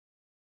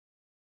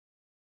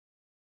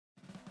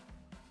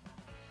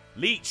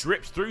Leach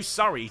rips through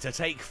Surrey to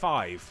take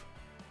 5.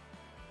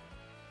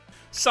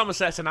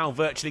 Somerset are now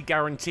virtually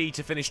guaranteed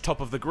to finish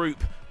top of the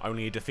group.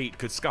 Only a defeat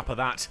could scupper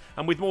that,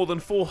 and with more than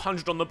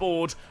 400 on the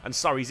board and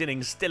Surrey's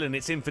innings still in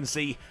its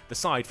infancy, the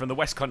side from the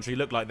West Country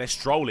look like they're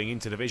strolling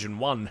into Division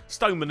 1.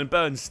 Stoneman and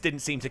Burns didn't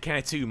seem to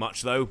care too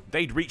much though.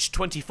 They'd reached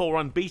 24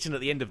 unbeaten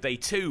at the end of day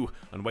 2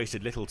 and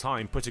wasted little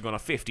time putting on a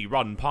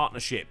 50-run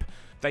partnership.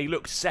 They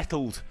looked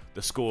settled,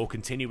 the score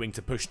continuing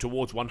to push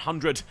towards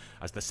 100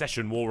 as the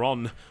session wore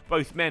on,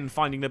 both men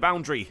finding the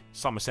boundary.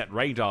 Somerset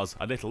radars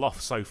a little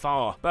off so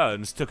far.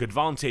 Burns took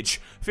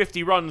advantage,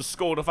 50 runs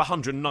scored off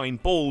 109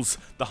 balls,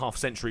 the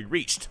half-century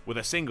reached with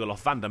a single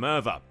off Van der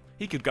Merwe.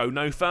 He could go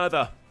no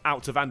further,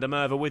 out to Van der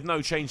Merwe with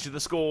no change to the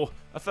score,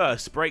 a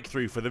first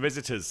breakthrough for the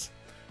visitors.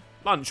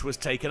 Lunch was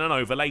taken and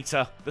over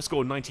later, the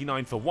score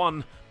 99 for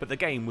 1, but the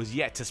game was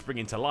yet to spring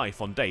into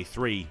life on day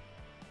 3.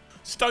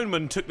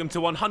 Stoneman took them to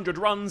 100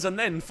 runs and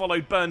then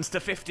followed Burns to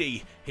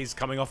 50, his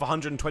coming off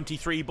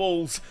 123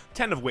 balls,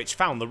 10 of which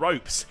found the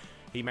ropes.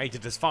 He made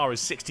it as far as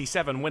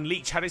 67 when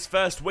Leach had his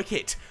first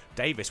wicket,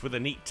 Davis with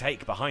a neat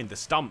take behind the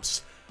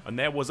stumps. And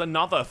there was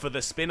another for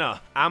the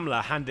spinner,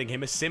 Amla handing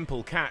him a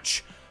simple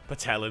catch.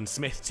 Patel and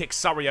Smith ticked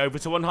Surrey over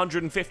to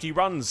 150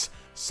 runs.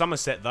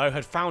 Somerset though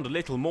had found a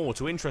little more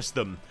to interest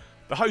them.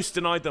 The host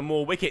denied them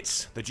more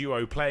wickets, the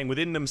duo playing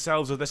within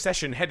themselves as the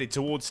session headed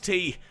towards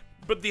tea.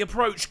 But the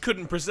approach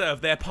couldn't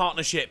preserve their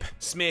partnership.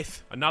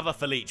 Smith, another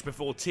for Leach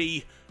before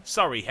tea.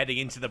 Surrey heading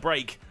into the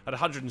break at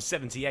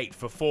 178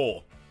 for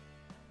 4.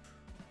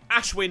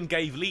 Ashwin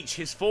gave Leach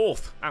his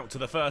 4th, out to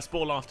the first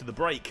ball after the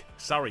break.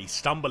 Surrey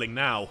stumbling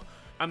now.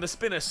 And the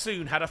spinner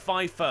soon had a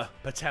 5-fer.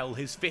 Patel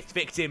his 5th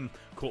victim,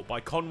 caught by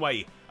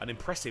Conway. An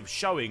impressive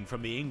showing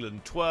from the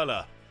England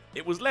twirler.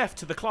 It was left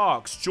to the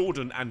Clarks,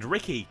 Jordan and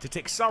Ricky to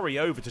tick Surrey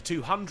over to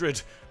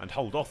 200 and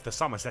hold off the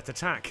Somerset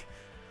attack.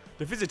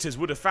 The visitors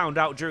would have found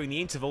out during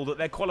the interval that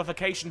their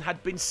qualification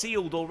had been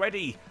sealed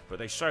already, but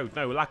they showed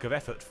no lack of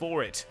effort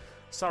for it.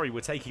 Surrey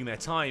were taking their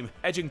time,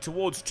 edging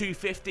towards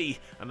 250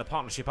 and the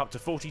partnership up to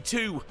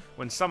 42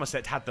 when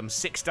Somerset had them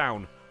 6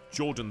 down.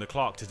 Jordan the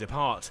Clark to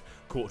depart,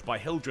 caught by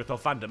Hildreth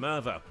off Van der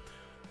Merwe.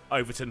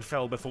 Overton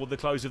fell before the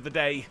close of the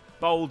day,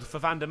 bowled for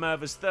Van der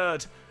Merwe's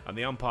 3rd, and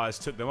the umpires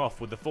took them off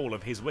with the fall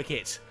of his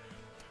wicket.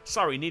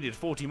 Surrey needed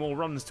 40 more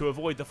runs to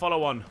avoid the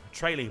follow-on,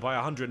 trailing by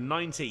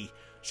 190.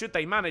 Should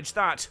they manage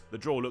that, the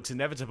draw looks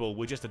inevitable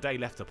with just a day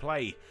left to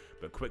play.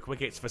 But quick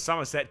wickets for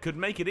Somerset could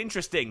make it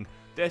interesting.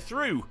 They're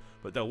through,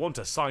 but they'll want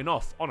to sign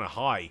off on a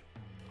high.